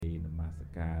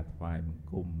ការថ្វាយបង្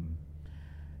គំ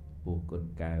ពុះគុណ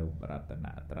កែវរតន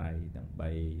ត្រ័យទាំង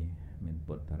3មាន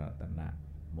ពុទ្ធរតនៈ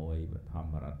1បឋ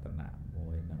មរតនៈ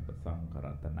1និងប្រសង្ឃរ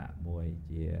តនៈ1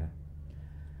ជា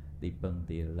ទីពឹង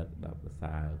ទីរលឹកដល់ប្រ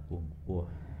សើរគង់ខ្ពស់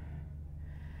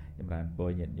ចម្រើនពរ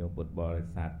ញាតិញោមពុទ្ធបរិ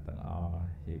ស័ទទាំងអស់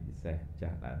ជាពិសេសចា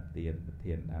ស់ដើមទានប្រ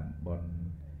ធានដើមបុណ្យ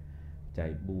ចៃ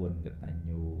4កតញ្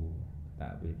ញូត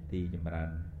វេទីចម្រើន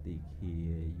ទីឃា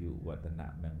យុវឌ្ឍន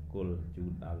មង្គលជូ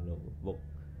នដល់លោកឪពុក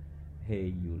ហេ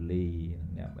យូលី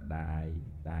អ្នកម្ដាយ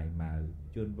តាយម៉ៅ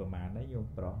ជូនប្រមាណហើយញោម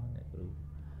ប្រុសអ្នកគ្រូ68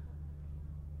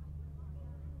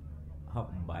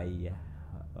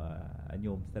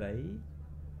ញោមស្រី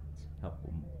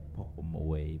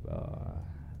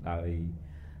66ដោយ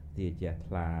ជាជ្រះ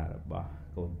ថ្លារបស់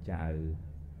កូនចៅ2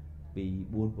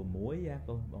 4 6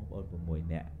កូនបងប្អូន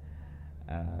6នាក់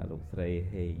លោកស្រី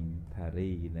ហេងថា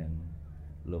រីនិង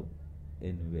លោក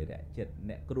អិនវេរៈចិត្ត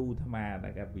អ្នកគ្រូអាត្មាដែ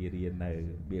លកាពីរៀននៅ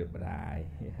បៀលបដាយ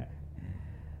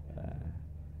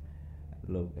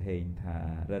លោកហេងថា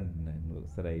រិននិងលោក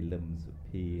ស្រីលឹមសុ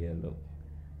ភាលោក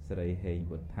ស្រីហេង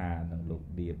វុធានិងលោក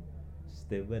ឌៀប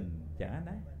Steven ចា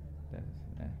ណា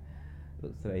លោ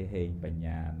កស្រីហេងបញ្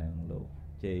ញានិងលោក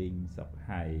ជេងសុក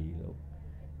ហៃលោក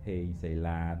ហេងសី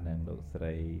ឡានិងលោកស្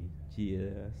រីជា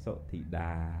សុធី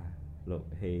តាលោក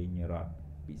ហេងរត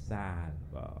ពិសាល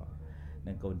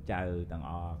និងកូនចៅទាំង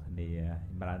អស់គ្នា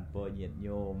ចម្រើនពរញាតិ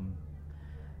ញោម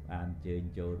បានអញ្ជើញ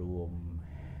ចូលរួម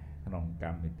ក្នុងក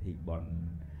ម្មវិធីបុណ្យ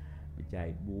បច្ច័យ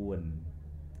4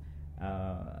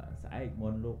ស្អែកមុ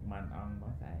នលោកបានអង្គម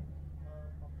កស្អែក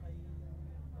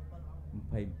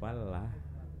27ឡា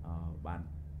បាន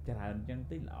ច្រើនអញ្ចឹង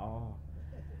តិចល្អ4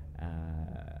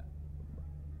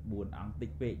អង្គតិច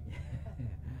ពេក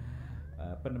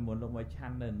ប៉ុន្តែមុនលោកមកឆា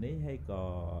ន់នៅនេះហើយក៏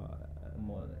ម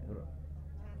ក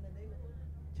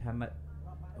ឆាន់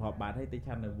រាប់បាត់ហើយទៅ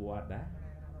ឆាន់នៅវត្តណា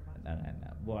ហ្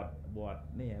នឹងវត្ត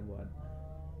នេះវត្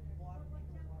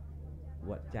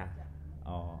តចាស់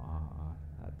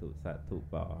សាធុ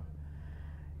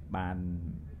បាន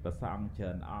ប្រសង់ច្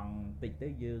រើនអង្គតិចទៅ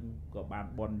យើងក៏បាន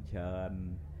បន់ច្រើន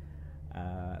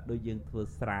ដូចយើងធ្វើ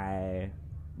ស្រែ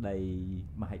ដី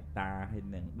1ហិកតាហើយ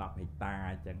នឹង10ហិកតា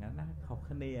អញ្ចឹងណាខុស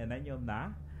គ្នាណាញោមណា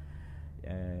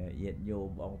ញាតិញោម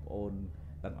បងប្អូន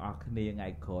ទាំងអស់គ្នាថ្ងៃ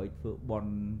ក្រោយធ្វើបុ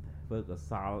ណ្យធ្វើកុ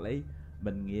សលអី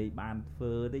មិនងាយបានធ្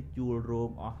វើទេជួលរោ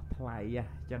ងអស់ថ្លៃអ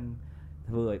ញ្ចឹង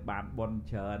ធ្វើឲ្យបានបុណ្យ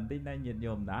ច្រើនតិចណាញាតិ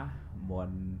ញោមណាមុ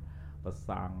នប្រ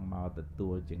សង់មកទទួ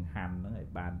លចង្ហាន់ហ្នឹងឲ្យ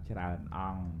បានច្រើនអ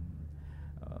ង្គ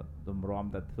តម្រាំ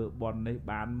តែធ្វើបុណ្យនេះ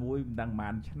បានមួយមិនដឹងប៉ុ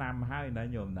ន្មានឆ្នាំហើយណា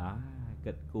ញោមណា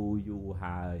គិតគូរយូរ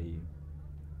ហើយ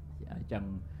អញ្ចឹង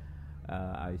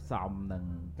ឲ្យសមនឹង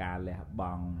ការលះប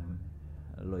ង់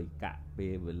លុយកាក់ពេ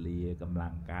លវេលាកម្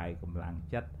លាំងកាយកម្លាំង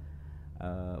ចិត្ត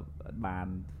បាន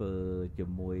ធ្វើជា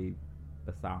មួយ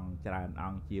ប្រសង់ច្រើនអ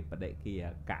ង្គជាបដិគិអ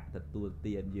កៈទទួល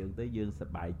ទានយើងទៅយើងស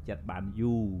ប្បាយចិត្តបាន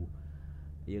យូរ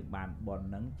យើងបានបុណ្យ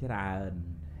ហ្នឹងច្រើន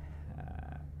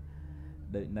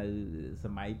ដូចនៅស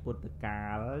ម័យពុទ្ធកា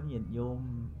លញាតិញោម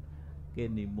គេ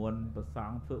និមន្តប្រស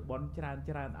ង់ធ្វើបុណ្យច្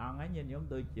រើនអង្គហើយញាតិញោម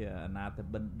ដូចជាអនាថ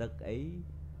បិណ្ឌិកអី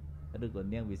ឬក៏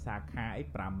នាងវិសាខាអី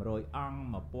500អង្គ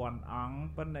1000អង្គ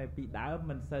ប៉ុន្តែពីដើម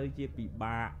មិនសូវជាពិ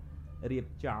បាករៀប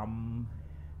ចំ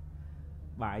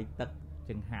បាយទឹក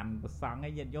ចង្ហាន់ប្រសង់ឯ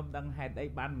ងញាតិញោមដឹងហេតុអី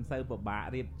បានមិនសូវពិបាក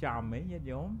រៀបចំឯងញាតិ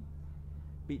ញោម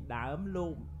ពីដើមលោ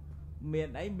កមាន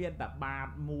អីមានតែបាត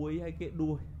មួយហើយគេដួ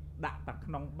សដាក់តែ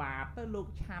ក្នុងបាតទៅលោក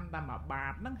ឆាន់តែមួយបា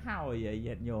តហ្នឹងហើយ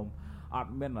ញាតិញោមអ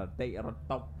ត់មានអតិរ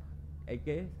តុបអី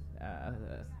គេ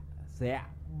ស្រាក់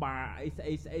បាអីស្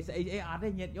អីអត់ទេ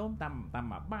ញាតិញោមតាម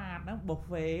មួយបាតហ្នឹងប៊ូ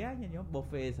ហ្វេញាតិញោមប៊ូ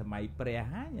ហ្វេសម័យព្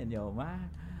រះញាតិញោមអ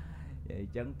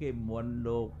ញ្ចឹងគេមុន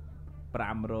លោក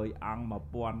500អង្គ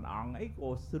1000អង្គអីក៏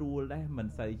ស្រួលដែរមិន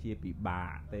សូវជាពិបា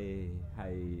កទេហើ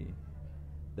យ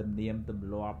ទំនៀមទម្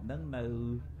លាប់ហ្នឹងនៅ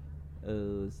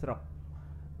ស្រុក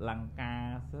លង្កា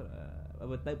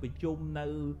ទៅប្រជុំនៅ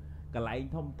កន្លែង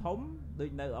ធំដូច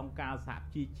នៅអង្គការសហ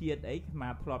ជីវជាតិអីអា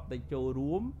ធ្លាប់ទៅចូល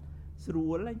រួមស្រួ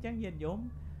លអញ្ចឹងញាតិញោម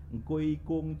អង្គុយ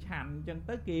គង់ឆាន់អញ្ចឹង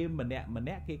ទៅគេម្នា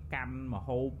ក់គេកាន់ម្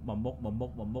ហូបមួយ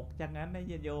មុខអញ្ចឹងណា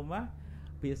ញាតិញោម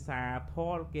ភាសាធ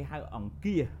ម៌គេហៅអង្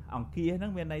គាសហ្នឹ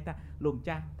ងមានន័យថាលោកម្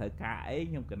ចាស់ត្រូវការអី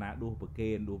ខ្ញុំកណាដួសប្រគេ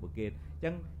នអញ្ចឹ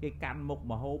ងគេកាន់មុខ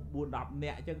មហូប4 10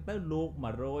នាក់អញ្ចឹងទៅលោក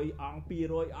100អង្គ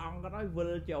200អង្គក៏ដោយវិ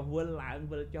លចុះវិល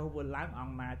ឡើងអ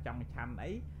ង្គណាចង់ឆាន់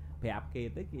អីប្រាប់គេ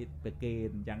ទៅគេប្រគេន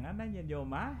អញ្ចឹងណាញាតិញោ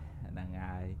មហ្នឹង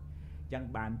ហើយអញ្ចឹង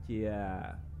បានជា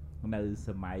នៅស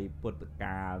ម័យពុទ្ធ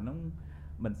កាលហ្នឹង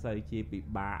មិនសូវជាពិ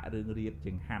បាករឿងរៀបច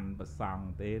ង្ហាន់ប្រសង់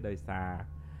ទេដោយសារ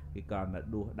គេក៏នៅ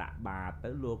ដួសដាក់បាតទៅ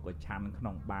លោកក៏ឆាន់ក្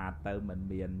នុងបាតទៅមិន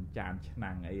មានចានឆ្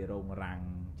នាំងអីរងរាំង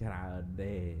ច្រើន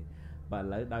ទេ bà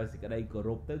lấy đôi cái đây của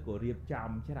rụp tới của riệp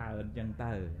trong chứ ra chân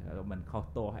tờ mình khó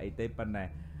to hay tới bên này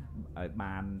ở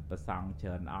bàn và xong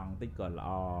trơn ong tích còn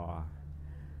lò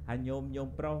hai nhôm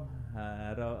pro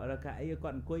rồi cái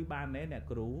con cuối ban đấy nè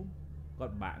cú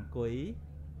con bạn cuối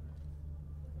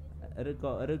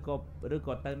rồi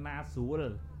có tên na xuống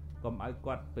rồi còn ai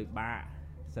quật phải bạ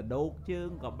sẽ đốt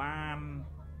chương có ban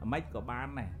mấy có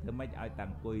ban này thứ mấy ai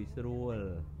tặng quỳ rồi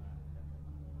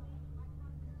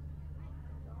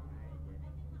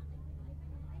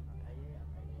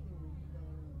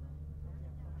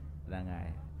là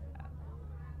ngày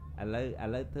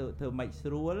lấy thưa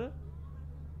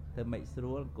mấy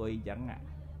xuống quỳ chẳng ạ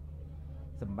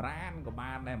sầm ran có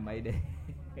ban này mấy đi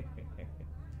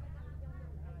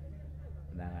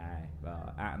là ngày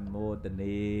và ăn mua tình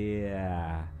đi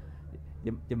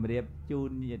chùm riệp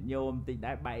chun nhiệt nhôm thì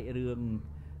đã bày rương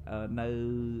nơi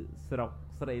sọc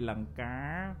Sri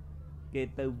Lanka cái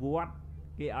từ vót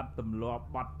cái ăn tầm lọp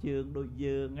bọt chương đôi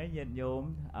dương ấy nhiệt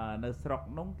nhôm nơi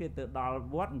sọc nóng cái từ đo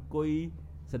vót quy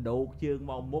sẽ đổ chương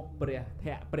màu mốc pre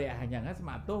thẹ pre hay nhàng hết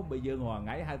mà tốt bây giờ ngồi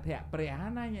ngay hai thẹ pre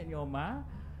na nhiệt nhôm á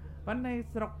vấn này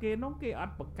sọc kia nóng cái ăn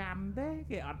bạc cam thế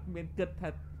cái ăn miền kịch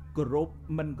thật group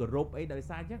mình group ấy đời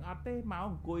xa chắc ở thế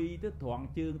máu quy tới thoảng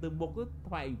chương từ một cái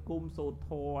thoại cung sô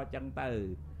thô chân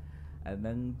từ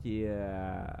nâng chia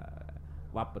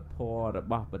bắp thô rồi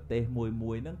bắp tê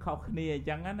mùi nó khóc nia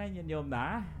chẳng á nhìn nhôm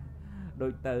đã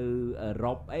đôi từ ở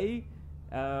rộp ấy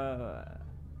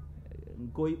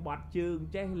quy bọt chương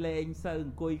chế lên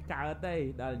sơn quy cao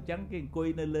đây là chẳng cái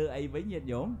quy nơi lơ ấy với nhìn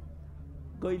nhôm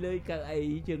quy lưới cơ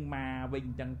ấy chừng mà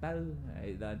bình chẳng tư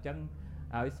là chẳng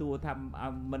ở xua thăm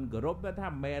mình group nó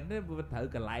thăm men nó thử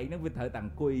cả lại nó thử tặng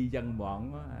quy dân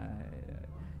bọn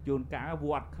chuồn cả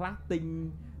vọt class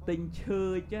tinh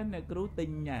chơi chứ này cứ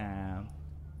tinh nhà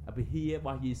vì hia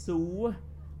bao gì xu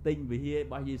tinh vì hia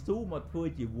bao gì xu một phơi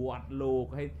chỉ vọt lột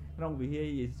hay không vì hia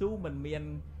gì xu mình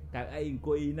miền cả ai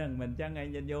quy nè mình chẳng ai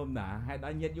nhân nhôm nè hay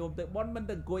đã nhân nhôm tới bốn mình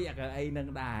từng quy cả ai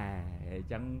nâng đài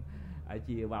chẳng ở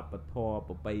chia vào bật thò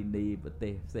bật bay đi bật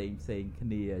tê sen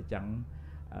kia chẳng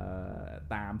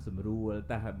tam sầm rùa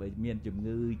ta bởi miền chùm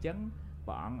ngư chẳng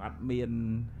bọn ở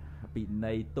miền bị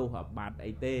này tô hợp bát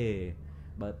ấy tê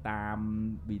bờ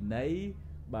tam bị nấy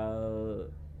bờ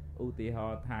ưu tì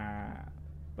họ thà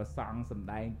và xong sầm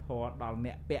đai thò đòn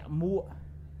nẹ bẹ mua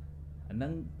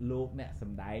nâng luộc nẹ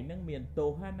sầm đai nâng miền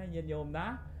tô ha nó nhân nhôm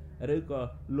đó rồi có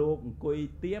luộc quỳ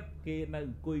tiếp kia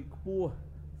nâng quỳ cua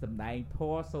sầm đai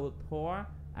thò sâu thò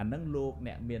nâng luộc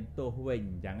nẹ miền tô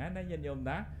huỳnh chẳng á nó nhân nhôm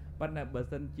đó vấn là bờ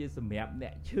sân chia sầm hẹp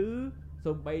nè chứ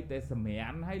xôm bay tới sầm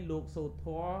hẹp hay luộc sâu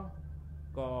thó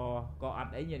có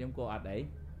ăn ấy như trong cô ăn ấy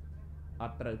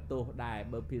ăn từ tô đài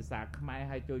bờ phía xa mai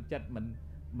hay trôi chất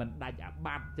mình đã chả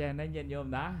bát cho nó nhân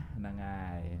nhôm đó là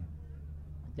ngày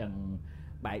chẳng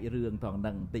bảy rương thằng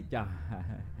đằng tích cho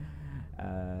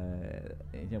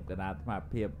trong cái đá mà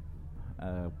phiệp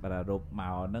bà rụp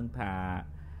màu nâng thà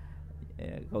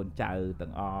con chờ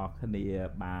tầng o khnia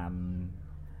bàn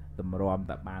tầm ròm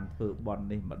tại bàn thử bọn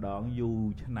đi mà đón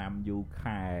du nam du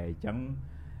khai chẳng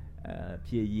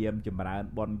chia diêm chùm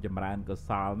rán có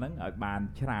sao nâng ở bàn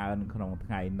tràn không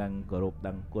ngày nâng có rụp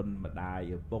đăng quân mà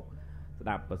đài ở bốc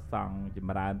đạp vào xong chùm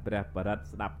rán bè bà đất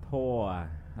đạp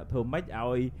thô mấy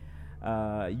ôi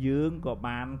dương có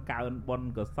bàn cơn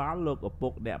bọn có sao lúc ở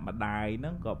bốc đẹp mà đài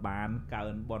nâng có bàn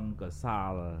cơn bọn có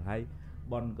sao hay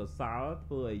bọn có sao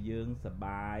vừa dương sờ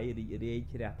bài đi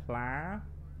đẹp lá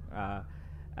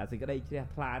thì cái đây chia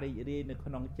pha đi nó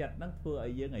không chặt nó vừa ở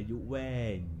dưới ngày dụ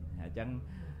về chẳng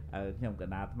trong cái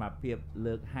nào mà phiệp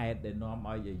lược hai để nó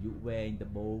mọi giờ dụ về từ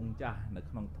bốn cha nó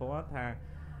không thoát tha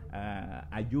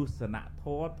ayusana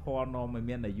thoát nó mà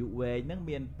miền là dụ về nó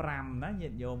miền pram nó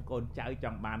nhận nhôm con trai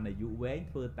trong bàn là dụ về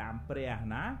vừa tam pre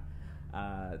ná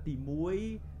thì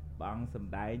muối bằng sầm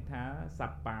đáy thá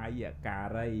sập bài và cà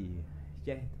ray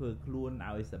che vừa luôn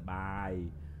ao sờ bài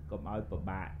cũng ao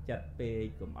bạ chặt pe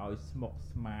cũng ao smoke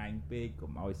smile pe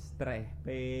cũng ao stress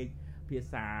pe phía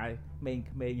xa mình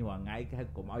nhỏ ngay cái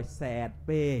cũng ao sad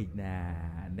pe nè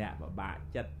bạ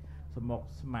chặt smoke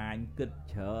smile kịch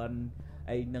trơn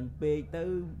ấy nâng pe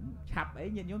tư chập ấy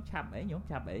như nhóm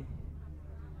chập ấy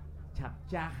chập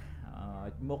cha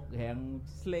một hẹn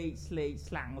slay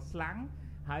slang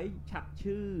hãy chập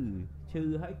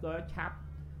chư hãy có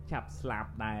chập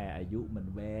slap này ở dụ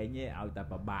mình về nhé ao tại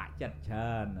bà chặt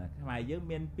trơn mà dưới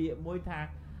miền bịa môi tha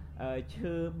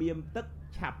chư biêm tức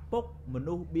chập bốc mình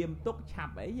u biêm tức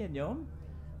chập ấy nha nhóm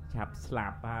chập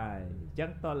slap ai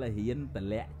chẳng to là hiện tờ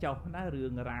lẽ cho nó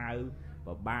rương rào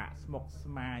và smoke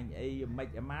smile ấy mạch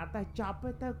má ta chọc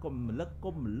ấy ta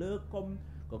cùng lướt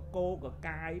ក៏គោក៏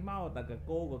កាយមកតែក៏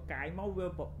គោក៏កាយមកវា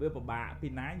ពិបាកពី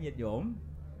ណាញាតិញោម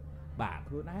បាទ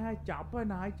ខ្លួនឯងឲ្យចប់ហើយ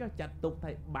ណាឲ្យចុះចាត់ទុក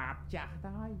ថាបាបចាស់ទៅ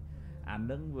ហើយអា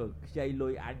នឹងវាខ្ចីលុ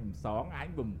យអញមិនសងអញ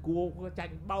បំគួរចា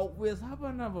ញ់បោកវាសោះ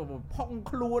ណាផុង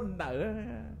ខ្លួនទៅ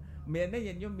មានទេ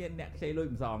ញាតិញោមមានអ្នកខ្ចីលុយ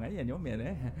មិនសងហ៎ញាតិញោមមាន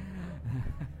ទេ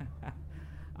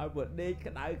ឲ្យបើដេក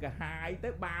ក្តៅកាហាយទៅ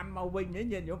បានមកវិញ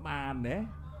ញាតិញោមបានទេ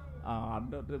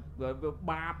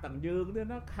បាបទាំងយើងទេ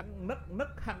ណាខឹងនឹក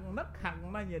ខឹង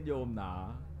ណាញាតិញោមណា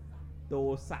ទោ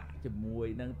សៈជាមួយ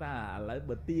នឹងតាឥឡូវ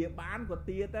បើទាបានក៏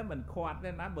ទាតែមិនខាត់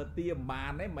ទេណាបើទាមិនបា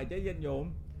នទេមិនអីញាតិញោម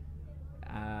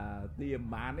ទាមិន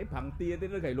បានទេប្រឹងទាទេ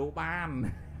គេលោបាន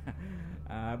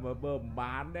បើមិន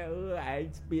បានទេឯង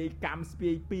ស្ពាយកម្មស្ពា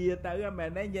យពៀទៅមែន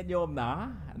ទេញាតិញោមណា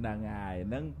ហ្នឹងហើយ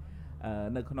ហ្នឹង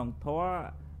នៅក្នុងធម៌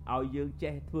ឲ្យយើង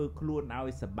ចេះធ្វើខ្លួនឲ្យ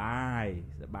សបាយ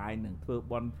នឹងធ្វើ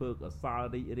បន់ធ្វើកុសល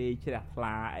រីករាយជ្រះថ្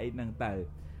លាអីហ្នឹងទៅ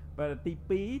បើទី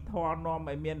2ធម៌នាំ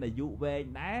ឲ្យមានអាយុវែង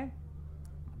ដែរ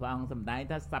ព្រះអង្គសម្ដែង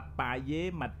ថាសប្បាយេ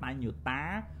មតញ្ញុតា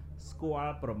ស្គា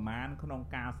ល់ប្រមាណក្នុង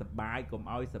ការសបាយកុំ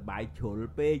ឲ្យសបាយជ្រុល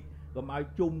ពេកកុំឲ្យ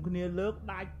ជុំគ្នាលើក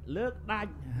ដាច់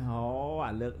អូ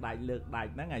អាលើកដាច់ហ្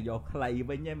នឹងឲ្យយកខ្លី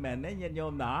វិញហ្នឹងមែនទេញាតិញោ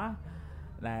មណា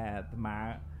តែ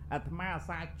អាត្មាអា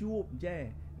សាជួបចេះ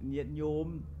ញាតិញោម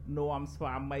នាំស្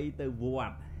វាមីទៅវ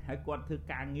ត្តហើយគាត់ធ្វើ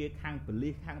ការងារខាងប៉ូលី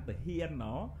សខាងទាហាន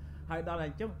ណោះហើយដល់អ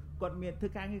ញ្ចឹងគាត់មានធ្វើ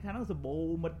ការងារខាងហ្នឹងសម្បូរ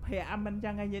មិត្តភ័ក្តិមិនអញ្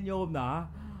ចឹងឯងញាតិញោមណា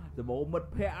សម្បូរមិត្ត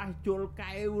ភ័ក្តិជុល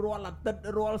កែវរាល់អាទិត្យ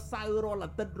រាល់សៅរ៍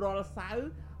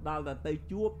ដល់តែទៅ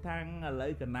ជួបខាងឥឡូ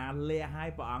វកណាលះហើយ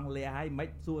ព្រះអង្គលះហើយមិន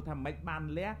សួរថាមិនបាន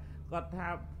លះគាត់ថា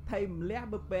ថៃមិនលះ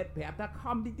បើពេទ្យប្រាប់ថា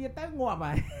ខំទីទៀតទៅងាប់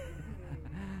ហើយ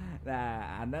តែ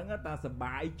អាហ្នឹងតែស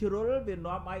បាយជ្រុលវា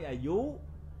នាំឲ្យអាយុ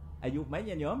មិន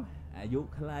ញាតិញោមអាយុ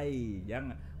ខ្លីអញ្ចឹង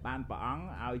បានព្រះអង្គ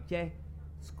ឲ្យចេះ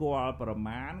ស្គាល់ប្រ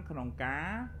មាណក្នុងការ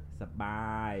ស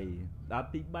បាយដល់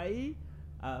ទី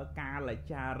3កាល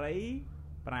ចារី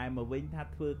ប្រែមកវិញថា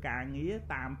ធ្វើការងារ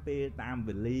តាមពេលតាម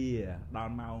វេលាដ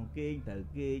ល់ម៉ោងគេងត្រូវ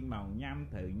គេងម៉ោងញ៉ាំ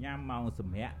ត្រូវញ៉ាំម៉ោងស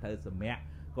ម្រាកត្រូវសម្រាក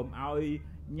កុំឲ្យ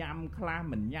ញ៉ាំខ្លះ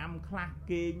មិនញ៉ាំខ្លះ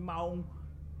គេងម៉ោង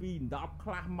2:10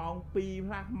ខ្លះម៉ោង2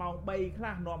ខ្លះម៉ោង3ខ្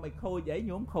លះនាំឲ្យខូចអី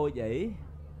ញោមខូចអី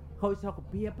ខូចសុខ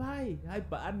ភាពហើយ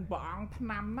ប្រអិនព្រះអង្គឆ្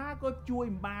នាំណាក៏ជួយ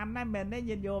មិនបានដែរមែនទេ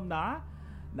ញាតិញោមណា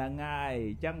ហ្នឹងហើយ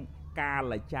អញ្ចឹងកា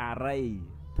លចារី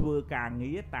ធ្វើការ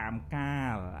ងារតាមកា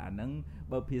លអាហ្នឹង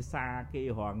បើភាសាគេ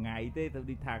រងថ្ងៃទេ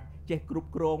ទៅថាចេះគ្រប់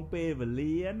គ្រងពេលវេ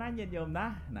លាណាញាតិញោមណា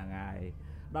ហ្នឹងហើយ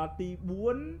ដល់ទី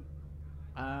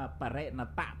4បរិណ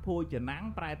តៈភោជនំ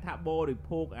ប្រែថាបរិ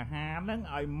ភោគអាហារហ្នឹង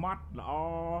ឲ្យម៉ត់ល្អ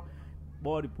ប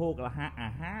រិភោគអាហារ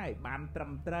ឲ្យបានត្រឹ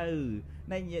មត្រូវ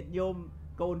នៃញាតិញោម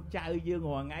កូនចៅយើង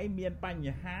រាល់ថ្ងៃមានប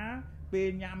ញ្ហាពេល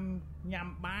ញ៉ាំ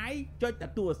បាយចុចតែ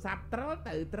ទូរស័ព្ទត្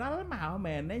រិលមក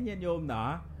មែនទេញាតិញោមណា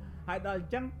ហើយដល់អ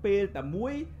ញ្ចឹងពេលតែមួ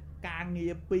យការងា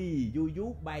រ2យូ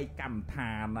របែកកម្មដ្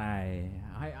ឋាន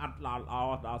ហើយអត់ល្អ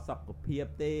ដល់សុខភាព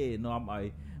ទេនាំឲ្យ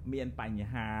មានបញ្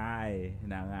ហា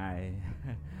ហ្នឹងហើយ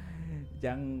អញ្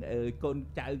ចឹងកូន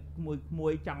ចៅក្មួ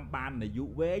យចង់បានអាយុ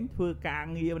វែងធ្វើការ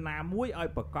ងារណាមួយឲ្យ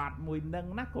ប្រកបមួយនឹង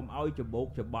ណាកុំឲ្យច្បោក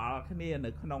ច្បល់គ្នា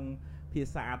នៅក្នុងភា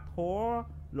សាធម៌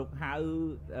លោកហៅ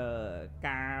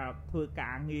ការធ្វើ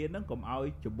ការងារហ្នឹងកុំឲ្យ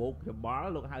ច្បោកច្បល់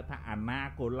លោកហៅថាអនា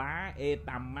កូឡាអេ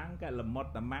តាម៉ាំងកលមុត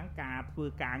តាម៉ាំងការធ្វើ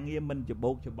ការងារមិនច្បោ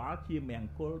កច្បល់ជាម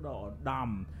ង្គលដ៏ឧត្តម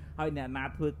ហើយអ្នកណា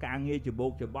ធ្វើការងារច្បោ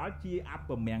កច្បល់ជាអព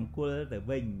មង្គលទៅ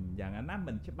វិញយ៉ាងណា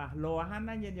មិនច្បាស់លាស់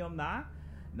ណាញាតិញោមណា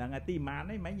ហ្នឹងហើយទីម៉ានហ្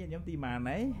នឹងមិនញាតិញោមទីម៉ានហ្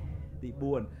នឹងទី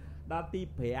4ដល់ទី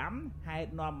5ហេតុ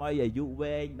នាំឲ្យអាយុ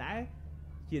វែងដែរ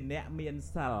ជាអ្នកមាន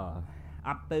សិល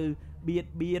អត់ទៅបៀត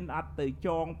បៀនអត់ទៅច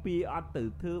ងពីអត់ទៅ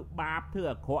ធ្វើបាបធ្វើ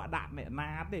អាក្រក់ដាក់អ្នកណា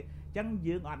ទេអញ្ចឹង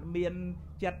យើងអត់មាន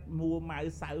ចិត្តមួម៉ៅ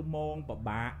សៅមងពិ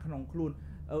បាកក្នុងខ្លួន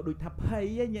ដូចថាភ័យ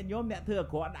ញាតិញោមអ្នកធ្វើអា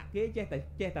ក្រក់ដាក់គេចេះ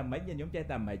តែមិនញាតិញោមចេះ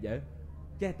តែមិន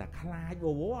ចេះតែខ្លាច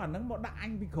វអាហ្នឹងមកដាក់អ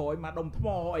ញពីក្រោយមកដុំថ្ម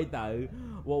អីទៅ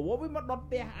វវាមកដុត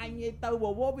ផ្ទះអញអីទៅវ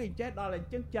វាចេះដល់អ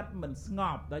ញ្ចឹងចិត្តមិនស្ង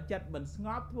ប់ដល់ចិត្តមិនស្ង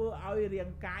ប់ធ្វើឲ្យរាង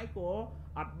កាយក៏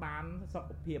អត់បានសុ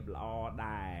ខភាពល្អ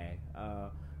ដែរ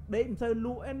ដេកមិនសូវល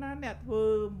ក់ឯណាអ្នកធ្វើ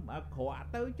អាក្រក់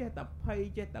ទៅចេះតែភ័យ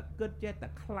ចេះតែគិតចេះតែ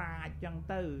ខ្លាចចឹង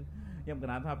ទៅខ្ញុំក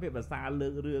ណាត់ថាភាសាលើ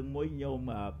ករឿងមួយញោម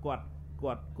គាត់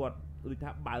ដូច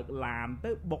ថាបើកឡាន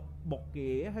ទៅបុកគេ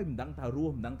ហើយមិនដឹងថារ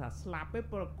ស់មិនដឹងថាស្លាប់ទេ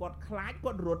ព្រោះគាត់ខ្លាច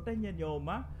គាត់រត់ទេញាតិញោ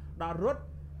មដល់រត់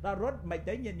មិន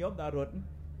ទៅញាតិញោមដល់រត់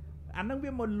អានឹង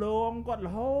វាមកលងគាត់រ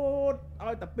ហូត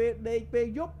ឲ្យតែពេលដេកពេល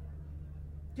យប់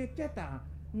ចេះតែ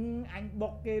អញបុ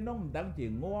កគេនោះមិនដឹងជា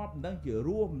ងាប់មិនដឹងជារ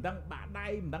ស់មិនដឹងបាក់ដៃ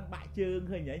មិនដឹងបាក់ជើង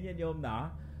ឃើញញាតិញោមណា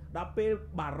ដល់ពេល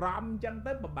បារម្ភអញ្ចឹង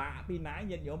ទៅពិបាកពីណា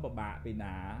ញាតិញោមពិបាកពី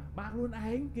ណាបាក់ខ្លួន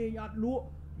ឯងគេអត់លក់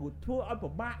ធ្វើឲ្យ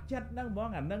ពិបាកចិត្តហ្នឹងហ្មង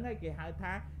អាហ្នឹងឯងគេហៅ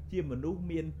ថា ជាមនុស្ស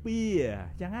មានពៀ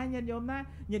ចឹងហើយញាតិញោមណា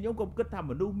ញាតិញោមកុំគិតថា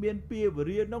មនុស្សមានពៀវ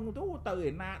រានោះទៅ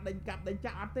ឯណាដេញកាប់ដេញ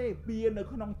ចាក់អត់ទេពៀនៅ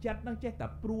ក្នុងចិត្តហ្នឹងចេះតែ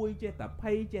ព្រួយចេះតែ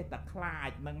ភ័យចេះតែខ្លាច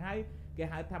ហ្នឹងហើយគេ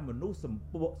ហៅថាមនុស្ស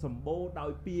សម្បូរដោ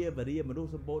យពៀវរាមនុស្ស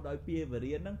សម្បូរដោយពៀវ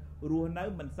រាហ្នឹងរស់នៅ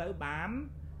មិនសូវបា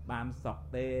នសុខ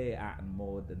ទេអនុ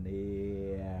មោទនា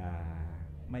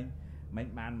មិន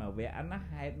បានមកវគ្គណា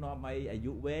ហេតុនាំអីអា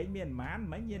យុវែងមានប៉ុន្មា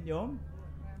នមិនញាតិញោម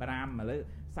5ឥឡូវ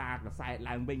សារកសែត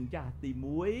ឡើងវិញចាស់ទី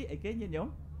1អីគេញាតិញោម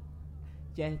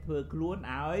ចេះធ្វើខ្លួន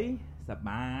ឲ្យស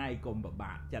បាយកុំពិ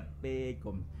បាកចិត្តពេក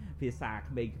កុំភាសា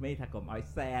ក្មេងៗថាកុំឲ្យ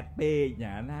សែតពេក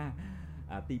ណា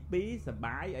ទី2ស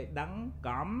បាយឲ្យដឹង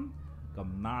កំ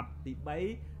ណត់ទី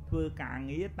3ធ្វើការ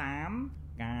ងារតាម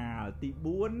កាលទី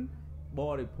4ប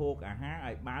រិភោគអាហារ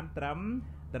ឲ្យបានត្រឹម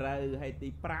ត្រូវហើយទី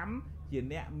5ជា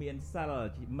អ្នកមានសិល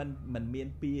មិនមាន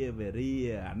ពៀវរា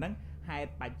អាហ្នឹងហេ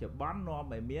តុបច្ចុប្បន្ននាំ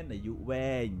ឲ្យមានអាយុ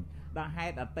វែងដល់ហេ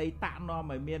តុអតីតនាំ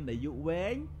ឲ្យមានអាយុវែ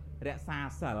ងរក្សា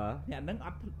សិលអ្នកហ្នឹងអ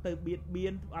ត់ទៅបៀតបៀ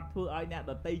នអត់ធ្វើឲ្យអ្នក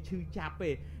ដតីឈឺចាប់ទេ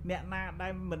អ្នកណាដែ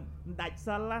លមិនដាច់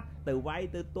សិលទៅវាយ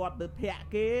ទៅទាត់ទៅធាក់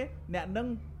គេអ្នកហ្នឹង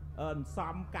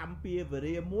សំកម្មពៀវ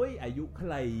រាមួយអាយុខ្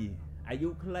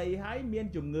លីហើយមាន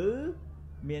ជំងឺ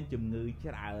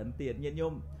ច្រើនទៀតញាតិញោ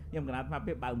មខ្ញុំកណាត់ថា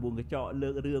ពេលបើកវងកញ្ចក់លើ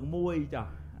ករឿងមួយចុះ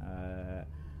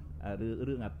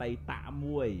រឿងអតីត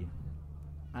មួយ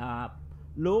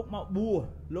លោកមកបួ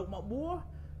ស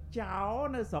ចោល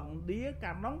នៅស្រុកឥណ្ឌា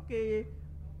កាលនោះគេ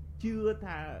ជឿ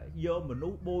ថាយកមនុ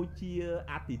ស្សបូជា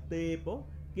អតិទេព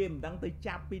គេមិនដឹងទៅ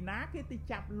ចាប់ពីណាគេទៅ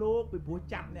ចាប់លោកពីព្រោះ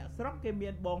ចាប់អ្នកស្រុកគេមា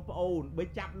នបងប្អូនបើ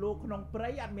ចាប់លោកក្នុងព្រៃ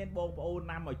អត់មានបងប្អូន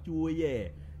ណាមកជួយទេ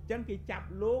អញ្ចឹងគេចាប់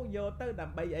លោកយកទៅដើ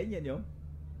ម្បីអីញាតិញោម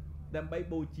ដើម្បី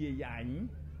បូជាយ៉ាញ់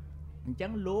អញ្ចឹ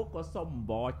ងលោកក៏សុំអង្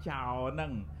វរចោលហ្នឹ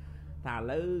ងថាឥ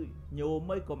ឡូវញោ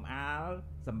មអើយកុំអាល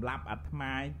សម្រាប់អាត្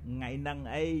មាថ្ងៃហ្នឹង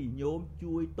អីញោម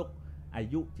ជួយទុកអា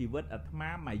យុជីវិតអាត្មា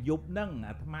មួយយប់ហ្នឹង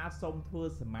អាត្មាសុំធ្វើ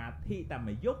សមាធិតែ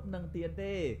មួយយប់ហ្នឹងទៀត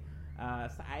ទេ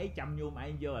ស្អែកចាំញោមឯ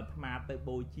ងយកអាត្មាទៅ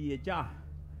បូជាចោះ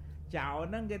ចោល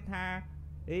ហ្នឹងគេថា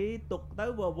អីទុកទៅ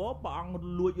វវព្រះអង្គ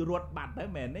លួចរត់បាត់ទៅ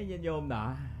មែនទេញាតិញោមណា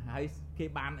ហើយគេ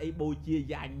បានអីបូជា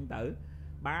យ៉ាញ់ទៅ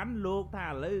បានលោកថា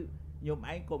ឥឡូវញោម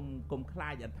ឯងកុំខ្លា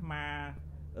ចអាត្មា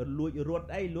លួចរត់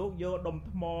អីលោកយកដុំ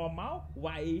ថ្មមក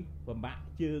វាយបំបាក់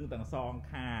ជើងទាំងសង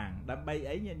ខាងដើម្បី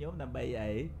អីញាតិញោមដើម្បី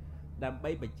អីដើម្បី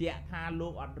បញ្ជាក់ថាលោ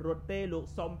កអត់រត់ទេលោក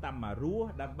សុំតែមករស់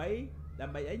ដើម្បី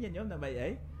អីញាតិញោមដើម្បីអី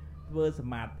ធ្វើស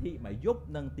មាធិមួយយប់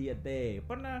នឹងទៀតទេ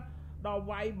ប៉ុន្តែដល់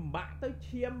វាយបំបាក់ទៅ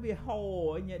ឈាមវាហូ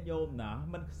រញាតិញោមណា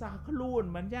มันខ្សោះខ្លួន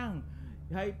មិនចឹង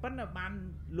ហើយប៉ុន្តែបាន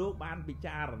លោកបានពិ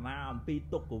ចារណាអំពី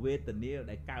ទុក្ខវេទនា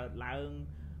ដែលកើតឡើង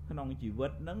ក្នុងជីវិ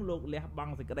តហ្នឹងលោកលះប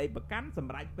ង់សេចក្តីប្រកាន់ស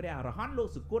ម្រាប់ព្រះអរហន្តលោក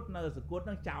សគត់នៅសគត់ហ្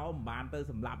នឹងចោលមិនបានទៅ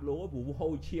សម្រាប់លោកព្រោះហូ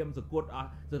រឈាមសគត់អស់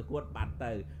សគត់បាត់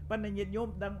ទៅប៉ុន្តែញាតិញោម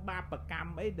ដឹងបាបកម្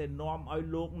មអីដែលនាំឲ្យ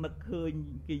លោកនឹកឃើញ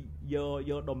គេយ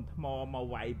កដុំថ្មមក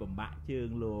វាយបំបាក់ជើង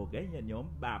លោកឯងញាតិញោម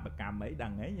បាបកម្មអីដឹ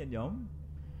ងហ៎ញាតិញោម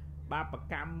បាប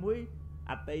កម្មមួយ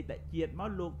អតីតជាតិមក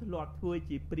លោកធ្លាប់ធ្វើ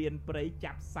ជាព្រានព្រៃ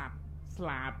ចាប់សត្វស្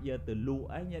លាបយកទៅលក់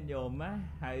ឯងញាតិញោមណា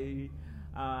ហើយ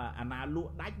អាណាល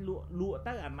ក់ដាច់លក់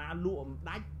ទៅអាណាលក់មិន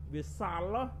ដាច់វាស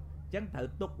ល់អញ្ចឹងត្រូវ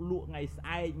ទុកលក់ថ្ងៃស្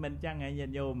អែកមិនអញ្ចឹងឯងញា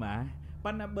តិញោម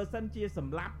ប៉ុន្តែបើសិនជាស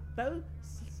ម្លាប់ទៅ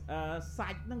សា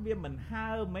ច់ហ្នឹងវាមិនហើ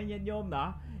មឯងញាតិញោមណា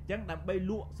អញ្ចឹងដើម្បី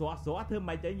លក់ស្រស់ធ្វើ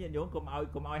ម៉េចទៅញាតិញោមកុំ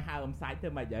ឲ្យហើមសាច់ធ្វើ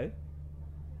ម៉េចទៅ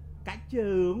កាច់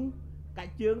ជើង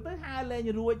ទៅហើលែង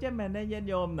រួចទេមែនទេញាតិ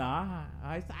ញោមណា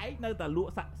ហើយស្អែកនៅតែល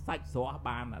ក់សាច់ស្រស់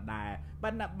បានដែរ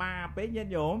ប៉ុន្តែបាបទេញា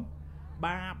តិញោម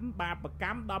បាបក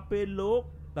ម្មដល់ពេលលោក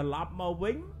ត្រឡប់មក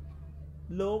វិញ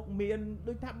លោកមាន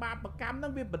ដូចថាបាបកម្មហ្នឹ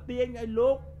ងវាប្រទាញឲ្យលោ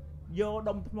កយក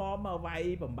ដុំថ្មមកវាយ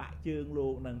បំបាក់ជើងលោ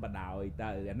កនឹងបដ ாய் ទៅ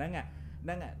អាហ្នឹង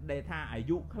ដែលថាអា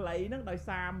យុខ្លីហ្នឹងដោយ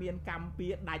សារមានកម្មពៀ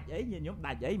ដាច់អីញាតិញោម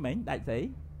ដាច់អីមិញដាច់ស្អី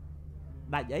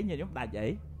ដាច់អីញាតិញោមដាច់អី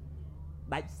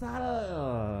ដាច់សិល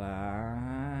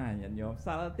ញាតិញោម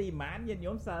សិលទីម៉ានញាតិ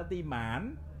ញោមសិលទីម៉ាន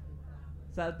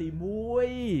សិលទី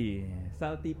1សិ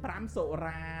លទី5សុ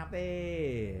រាទេ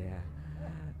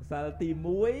សិលទី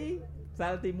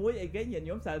1អីគេញាតិ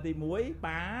ញោមសិលទី1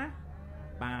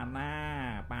បា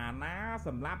ណាស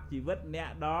ម្រាប់ជីវិតអ្នក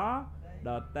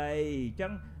ដតីអញ្ចឹ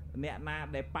ងអ្នកណា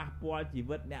ដែលប៉ះពាល់ជី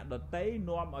វិតអ្នកដតី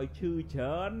នាំឲ្យឈឺច្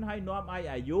រើនហើយនាំឲ្យ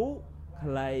អាយុ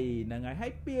ខ្លីហ្នឹងហើ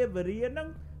យពៀវរាហ្នឹង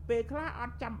ពេលខ្លះអ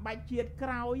ត់ចាំបាច់ជាតិក្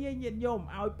រោយទេញាតិញោម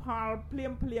ឲ្យផលភ្លា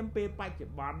មពេលបច្ចុ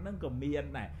ប្បន្នហ្នឹងក៏មាន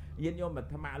ដែរញាតិញោមអា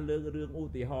ត្មាលើករឿងឧ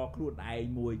ទាហរណ៍ខ្លួនឯង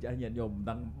មួយចាស់ញាតិញោមមិន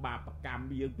ដឹងបាបកម្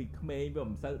មយើងពីក្មេងវា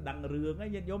មិនសូវដឹងរឿងទេ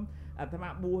ញាតិញោមអាត្មា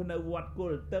បួសនៅវត្តគុ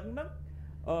លតឹងហ្នឹង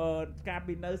កាល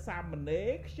ពីនៅសាមណេរ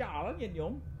ខ្យល់ញាតិញោ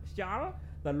មខ្យល់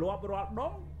ទៅលាប់រាល់ដ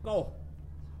ងកោស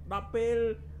ដល់ពេល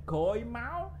khối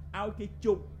máu ao cái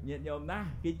chụp nhiệt nhôm na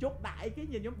cái chụp đại cái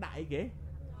nhiệt nhôm đại kìa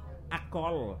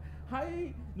col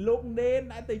hay lúc nên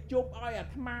lại từ chụp ơi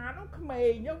mà nó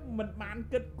mày nhá mình bàn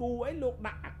kết cu ấy lúc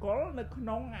đã có nó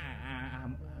nóng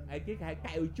cái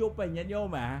kẹo chụp này nhiệt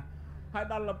nhôm mà hay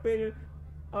đó là pin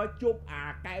chụp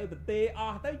kẹo từ tê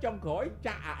tới trong khỏi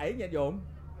chạ ấy nhiệt nhôm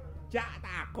chạ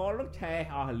ta có lúc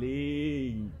chè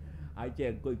liền ai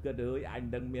chèn cười cơ đứa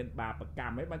anh đừng miền bà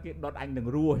cảm ấy mà cái đốt anh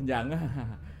đừng rùa chẳng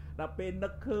là bên nó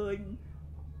khơi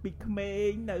bị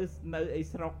mê nơi ấy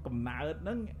sọc cầm nợ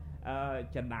nó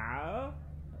chả đỡ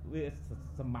việc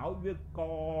máu việc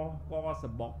co sờ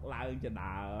bọt lại chả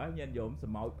đỡ nhân dụng sờ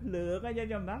máu lừa cái nhân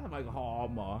trong đó là hò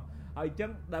mà hồi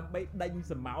chân đã bị đánh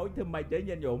sờ máu thứ mày chế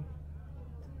nhân dụng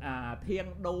thiên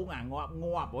đô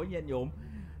ngọt của nhân dụng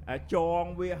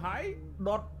tròn về hãy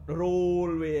đốt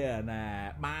rùi về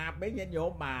nè bà bé nhân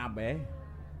dụng bà bé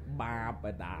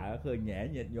đã khơi nhẹ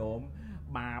nhiệt nhộm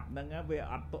bà nâng về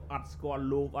ọt score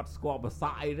luôn ọt score và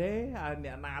sai thế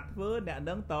nè nạt với nè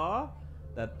nâng tó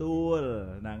ta tua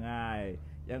là ngài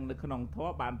dân nó không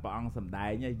thoát bàn bọn sầm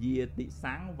đại nha dìa tị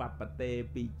sáng và bát tê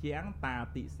pi chén ta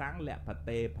tị sáng lẹ bát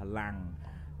tê phà lăng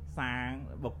sáng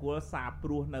bọc của sa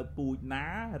pru nơi pui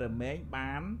ná rồi mấy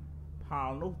bán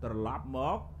phò nút từ lóp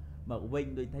mốt mà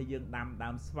vinh đôi thay dương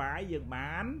đam xoái dương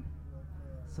bán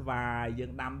xoài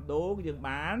dương đam đố dương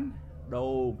bán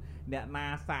đồ nè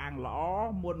na sang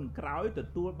lõ muôn cõi từ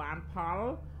tua bán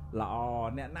phò lọ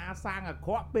nè na sang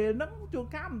khó pê nâng chú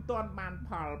cam toàn bàn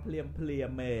phò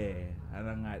phliềm mề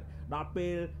ngày đó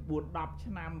pê buồn đọc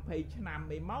năm phây năm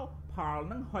mấy máu phò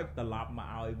nâng hoạch tờ lọp mà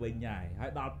ơi về nhảy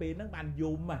hay đó pê nâng bàn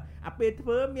dùm mà pê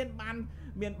thơ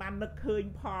miền bàn nâng khơi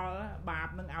phò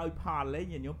bạp nâng ơi phò lấy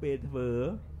nhìn nhớ pê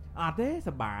thơ thế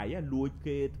sờ bài á lùi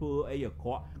kê thưa ấy giờ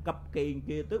khó cặp kênh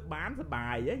kia tức bán sờ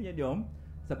bài á như nhổm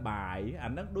sờ bài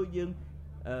nó đôi dương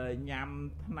nhằm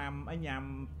nằm ở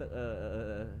nhằm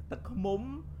tật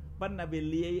múng bên là vì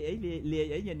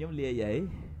lia ấy nhìn giống lia vậy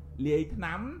lia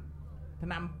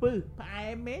năm pư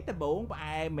phải mấy ta bốn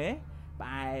phải mấy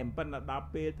phải bên là đọc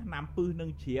về năm pư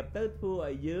nâng chiếp tới thua ở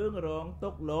dương rồi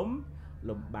tốt lắm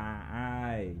bà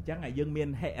ai chắc là dương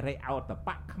miền hệ rây ao tập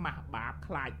bắt mà bạp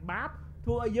khai báp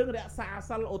thua ở dương đã xa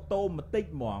xa ô tô mà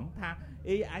tích mỏng tha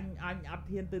ý anh ắt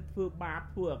thiên từ phương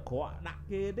bạp thua khó đặt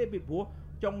kia đấy bị phú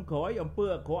trong khối ông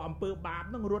pưa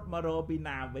bạp nó rút mà rô bì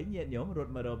nà vĩnh nhiệt nhổ rút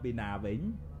mà rô bì nà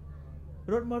vĩnh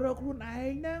rút mà rô khuôn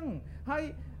anh nâng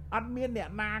hay anh miên nè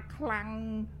na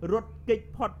khăn rút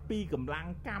kịch phọt pi cầm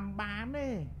lăng cam bán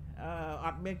ấy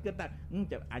anh miên cứ ta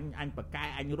anh bạc cai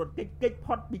anh rút kịch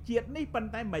phọt pi chiết ní bàn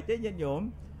tay mày chế nhiệt nhổ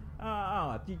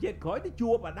chỉ chết khói thì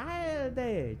chua và đá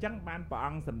thế chẳng ban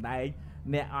bọn sầm đầy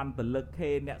nè on từ lực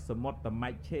khê nè số một tầm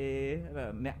mạch chê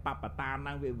nè papa ta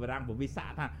năng vị răng của vi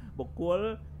xã thà một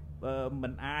cuốn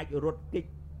mình ai rút kịch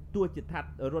tua chỉ thật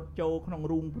rút châu không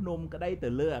rung phun cái đấy từ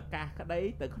lừa ca cái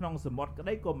đấy từ không số một cái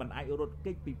đấy của mình ai rút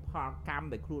kịch bị phò cam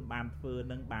để khuôn bàn phơi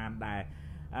nâng bàn đài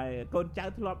con cháu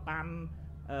thọ bàn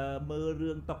mơ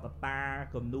rương tộc ta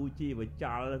còn nuôi chi và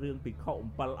cho rương bị khổng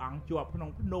bal ăn chuột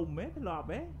không nung ấy lọp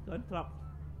ấy con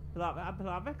lọp ăn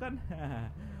lọp ấy con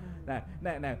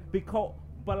này bị khổng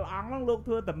bal ăn lúc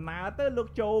thưa tầm nào tới lúc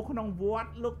châu không vuốt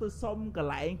lúc từ sông cả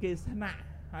lại kia nè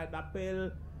hay đập về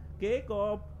kế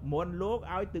có muốn lúc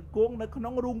ai từ cuốn nó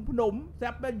không rung nung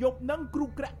sắp bên dục nâng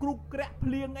cục kẹt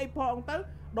liền ấy phong tới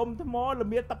đồng tham mô là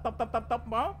miệt tập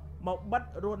máu một bắt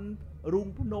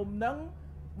rung nung nâng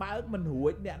ba mình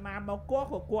hụi nè nam bao có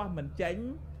qua mình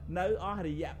tránh nơi ở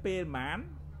thì dạ pê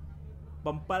mán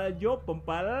bầm pal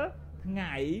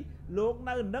ngày luôn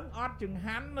nơi nâng ót chừng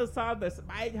hắn nó sao để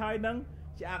bay thôi nâng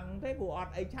chẳng thấy của ọt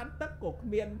ấy chán tất của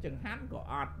miền chừng hắn của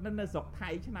ọt nên nó dọc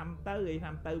thay chứ năm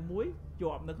tư muối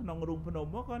chọp nó không rung phun nôm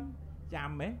con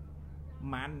chăm ấy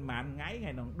màn ngay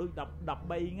ngày nó đôi đọc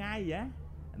bay ngay vậy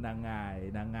là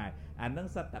ngày anh nó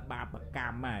sạch tại bà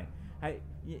cam này hay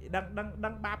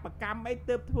đăng ba cam ấy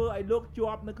tiếp thưa ấy lúc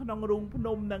chọp nó không rung phun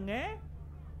nôm nè nghe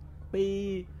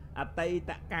pi tây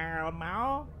tạ cào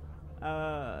máu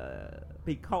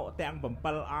bị khổ tàng bầm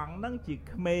pal ong nâng chỉ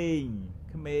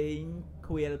khmênh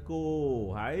khuya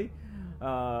cô hãy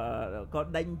có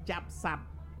đánh chắp sạch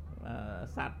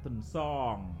tuần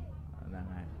song là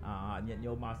ngày nhận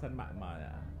nhôm màu xanh bạn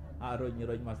mà rồi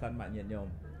màu xanh bạn nhận nhôm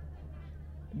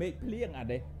mấy liếng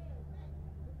đây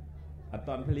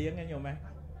toàn liếng nghe nhôm ấy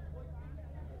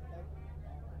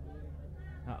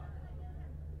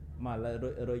mà là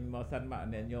rồi màu xanh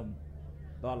bạn nhận nhôm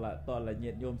toàn là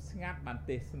nhiệt nhôm ngát bàn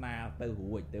tê sna từ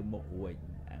hụi từ một hụi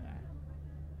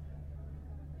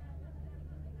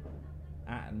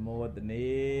một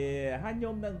này hai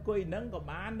nhôm nâng cùi nâng có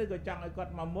bán nữa có chẳng ai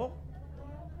còn mà mốc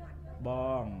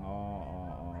bong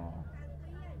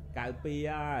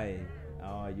 92ហើយ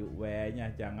អាយុវែងណា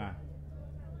ចឹងហ៎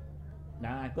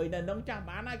ណាអង្គុយនៅក្នុងចាស់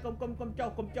បានហើយកុំ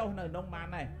ចុះនៅក្នុងបាន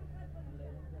ហើយ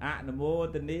អនុមោ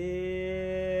ទនី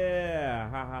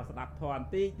ហាស្ដាប់ធម៌បន្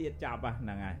តិចទៀតចប់ហ្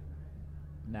នឹងហើយ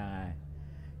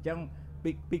ចឹង